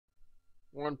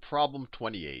We're on problem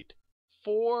 28.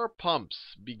 4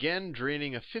 pumps began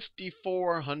draining a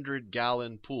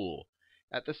 5,400-gallon pool.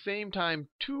 At the same time,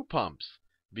 2 pumps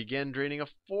began draining a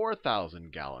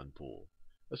 4,000-gallon pool.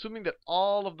 Assuming that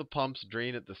all of the pumps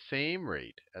drain at the same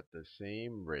rate,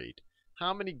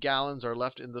 how many gallons are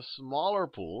left in the smaller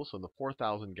pool, so in the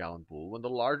 4,000-gallon pool, when the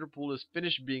larger pool is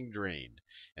finished being drained?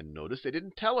 And notice they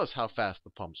didn't tell us how fast the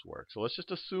pumps work, so let's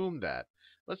just assume that.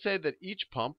 Let's say that each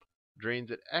pump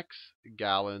drains at x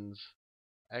gallons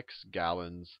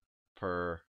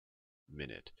per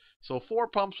minute. So 4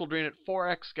 pumps will drain at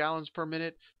 4x gallons per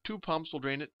minute. 2 pumps will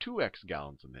drain at 2x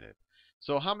gallons a minute.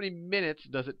 So how many minutes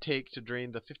does it take to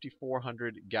drain the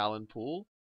 5,400-gallon pool?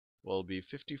 Well, it'll be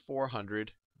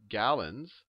 5,400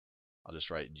 gallons. I'll just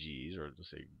write G's, or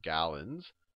just say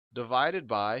gallons, divided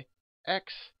by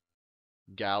x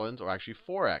gallons, or actually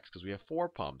 4x, because we have 4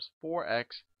 pumps.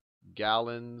 4x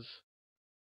gallons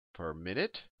per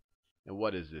minute. And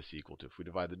what is this equal to? If we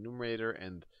divide the numerator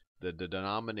and the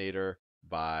denominator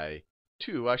by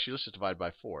 2, actually let's just divide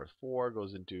by 4. 4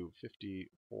 goes into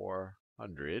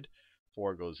 5,400.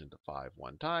 4 goes into 5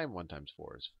 one time. 1 times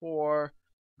 4 is 4.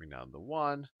 Bring down the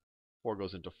 1. 4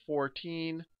 goes into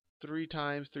 14 3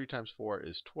 times. 3 times 4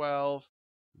 is 12.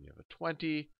 You have a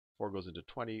 20. 4 goes into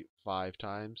 25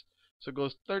 times. So it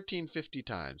goes 1350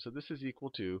 times. So this is equal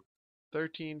to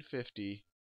 1350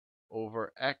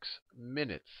 over x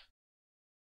minutes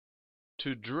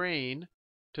to drain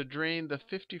the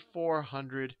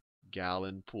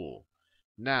 5,400-gallon pool.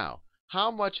 Now,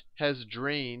 how much has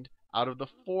drained out of the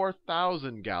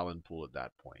 4,000-gallon pool at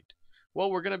that point? Well,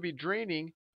 we're going to be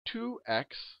draining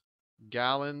 2x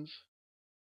gallons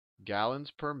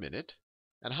per minute.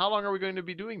 And how long are we going to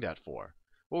be doing that for?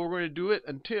 Well, we're going to do it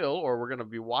until, or we're going to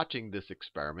be watching this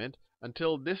experiment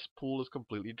until this pool is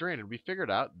completely drained. And we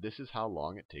figured out this is how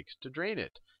long it takes to drain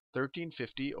it.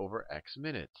 1350 over x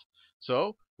minutes.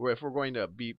 So if we're going to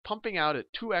be pumping out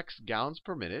at 2x gallons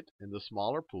per minute in the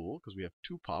smaller pool, because we have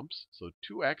 2 pumps, so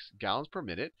 2x gallons per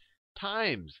minute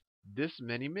times this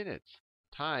many minutes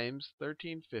times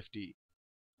 1350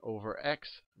 over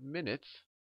x minutes.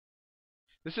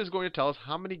 This is going to tell us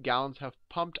how many gallons have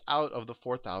pumped out of the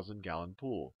 4,000-gallon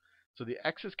pool. So the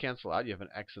x's cancel out. You have an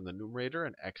x in the numerator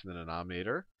and x in the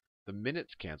denominator. The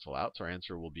minutes cancel out, so our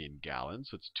answer will be in gallons.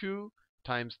 So it's 2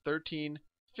 times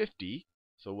 1350.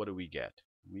 So what do we get?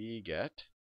 We get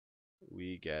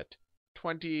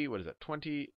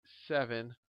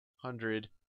 2,700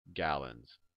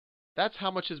 gallons. That's how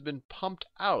much has been pumped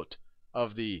out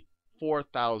of the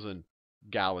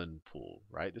 4,000-gallon pool,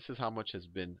 right? This is how much has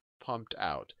been pumped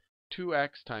out.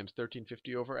 2x times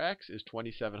 1350 over x is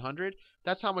 2,700.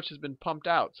 That's how much has been pumped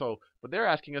out. So what they're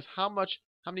asking us, how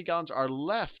many gallons are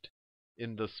left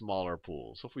in the smaller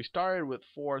pool? So if we started with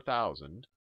 4,000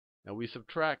 and we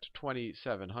subtract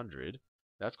 2,700,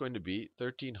 that's going to be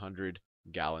 1,300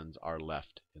 gallons are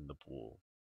left in the pool.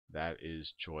 That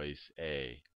is choice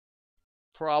A.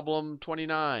 Problem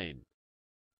 29.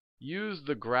 Use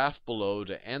the graph below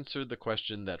to answer the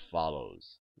question that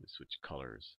follows. Let me switch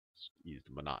colors. Ease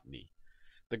the monotony.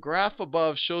 The graph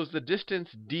above shows the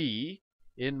distance d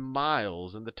in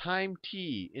miles and the time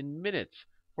t in minutes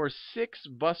for 6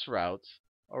 bus routes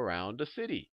around a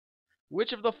city.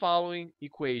 Which of the following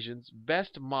equations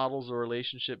best models the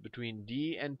relationship between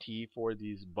d and t for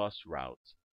these bus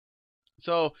routes?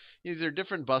 So these are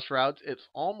different bus routes. It's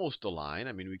almost a line.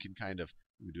 I mean, we can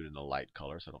we do it in a light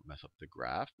color so I don't mess up the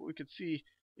graph. But we could see,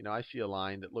 I see a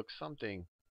line that looks something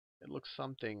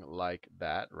like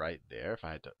that right there if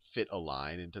I had to fit a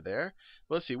line into there.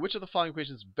 But let's see, which of the following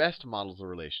equations best models the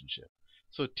relationship?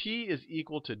 So t is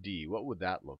equal to d. What would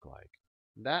that look like?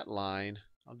 That line,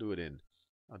 I'll do it in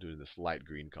this light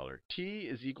green color. T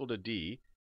is equal to d.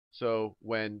 So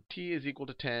when t is equal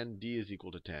to 10, d is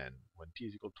equal to 10. When t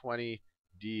is equal to 20,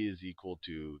 d is equal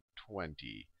to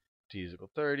 20. T is equal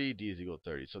to 30, d is equal to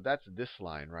 30. So that's this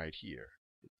line right here.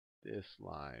 This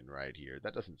line right here.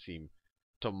 That doesn't seem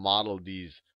to model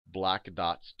these black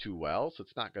dots too well, so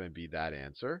it's not going to be that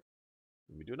answer.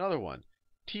 Let me do another one.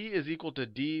 T is equal to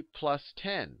d plus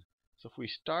 10. So if we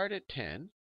start at 10,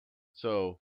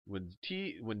 so when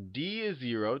d is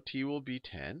 0, t will be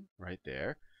 10 right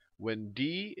there. When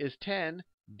d is 10,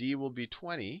 d will be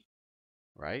 20,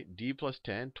 right? D plus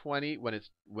 10, 20. When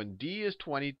d is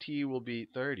 20, t will be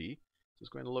 30. So it's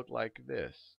going to look like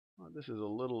this. Well, this is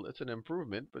it's an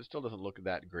improvement, but it still doesn't look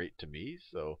that great to me.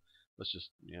 So let's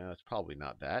just, it's probably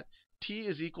not that. T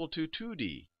is equal to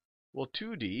 2d. Well,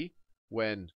 2d,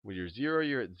 when you're 0,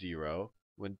 you're at 0.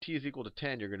 When t is equal to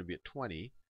 10, you're going to be at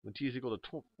 20. When t is equal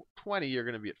to 20, you're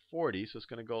going to be at 40. So it's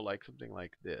going to go like something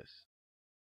like this.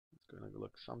 It's going to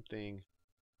look something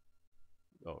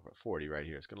over 40 right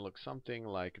here. It's going to look something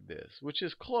like this, which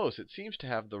is close. It seems to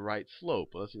have the right slope.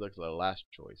 But let's look at the last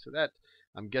choice. So that,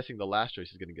 I'm guessing the last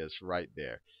choice is going to get us right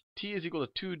there. T is equal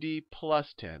to 2D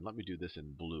plus 10. Let me do this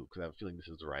in blue because I have a feeling this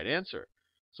is the right answer.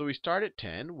 So we start at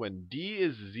 10. When D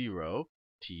is 0,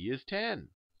 T is 10.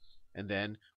 And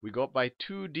then we go up by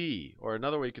 2D, or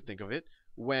another way you could think of it,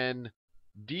 when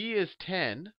D is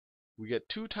 10, we get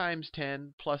 2 times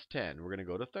 10 plus 10. We're going to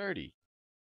go to 30.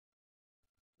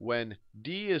 When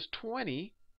D is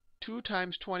 20, 2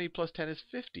 times 20 plus 10 is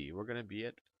 50. We're going to be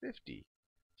at 50.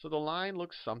 So the line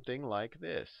looks something like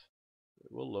this.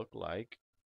 It will look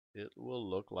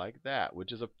like that,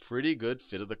 which is a pretty good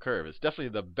fit of the curve. It's definitely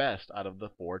the best out of the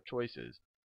 4 choices.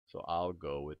 So I'll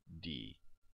go with D.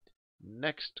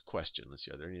 Next question. Let's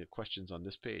see, are there any questions on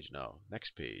this page? No.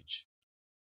 Next page.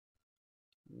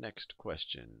 Next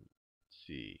question.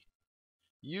 C.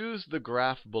 Use the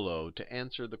graph below to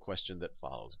answer the question that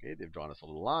follows. Okay, they've drawn us a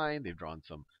little line. They've drawn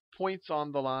some points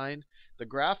on the line. The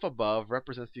graph above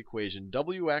represents the equation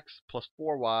wx plus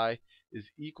 4y is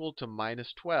equal to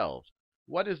minus 12.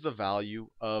 What is the value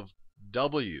of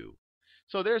w?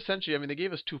 So they're essentially, I mean, they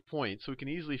gave us 2 points, so we can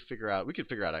easily figure out, we could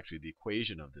figure out actually the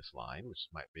equation of this line, which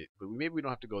might be, but maybe we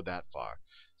don't have to go that far.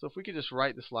 So if we could just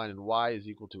write this line in y is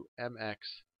equal to mx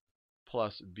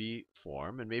plus b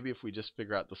form, and maybe if we just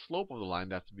figure out the slope of the line,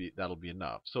 that'll be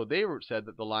enough. So they said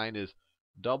that the line is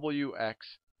wx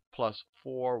plus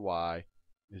 4y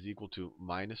is equal to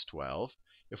minus 12.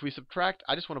 If we subtract,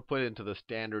 I just want to put it into the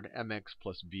standard mx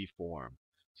plus b form.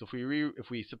 So if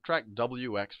we subtract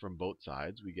wx from both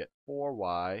sides, we get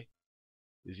 4y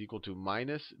is equal to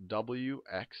minus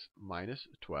wx minus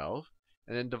 12.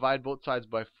 And then divide both sides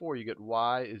by 4, you get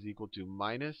y is equal to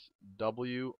minus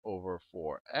w over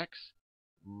 4x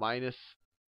minus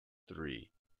 3.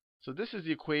 So this is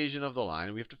the equation of the line,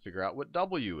 and we have to figure out what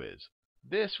w is.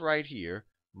 This right here,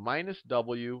 minus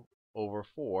w over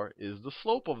 4, is the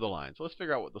slope of the line. So let's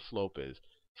figure out what the slope is.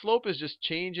 Slope is just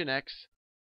change in x.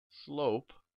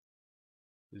 Slope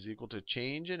is equal to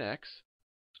change in x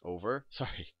over,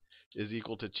 is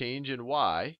equal to change in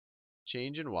y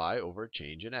over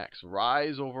change in x.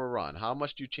 Rise over run. How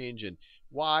much do you change in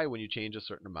y when you change a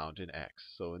certain amount in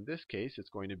x? So in this case, it's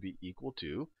going to be equal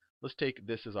to, let's take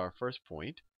this as our first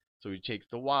point. So we take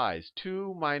the y's,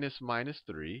 2 minus minus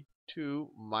 3,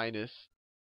 2 minus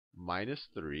minus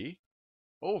 3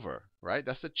 over, right?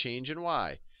 That's the change in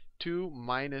y. 2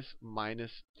 minus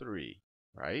minus 3,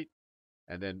 right?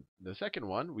 And then the second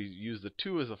one, we use the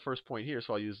 2 as the first point here,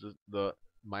 so I'll use the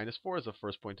minus 4 as the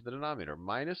first point in the denominator.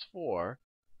 Minus 4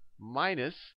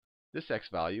 minus this x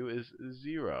value is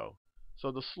 0.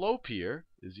 So the slope here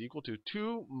is equal to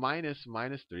 2 minus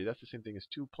minus 3. That's the same thing as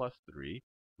 2 plus 3,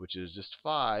 which is just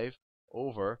 5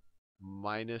 over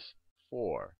minus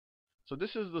 4. So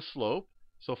this is the slope.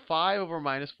 So 5 over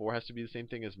minus 4 has to be the same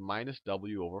thing as minus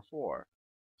w over 4.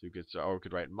 So we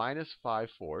could write minus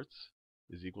 5/4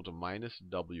 is equal to minus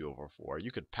w over 4.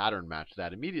 You could pattern match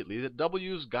that immediately, that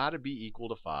w's got to be equal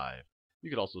to 5. You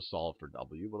could also solve for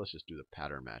w, but let's just do the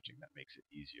pattern matching. That makes it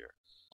easier.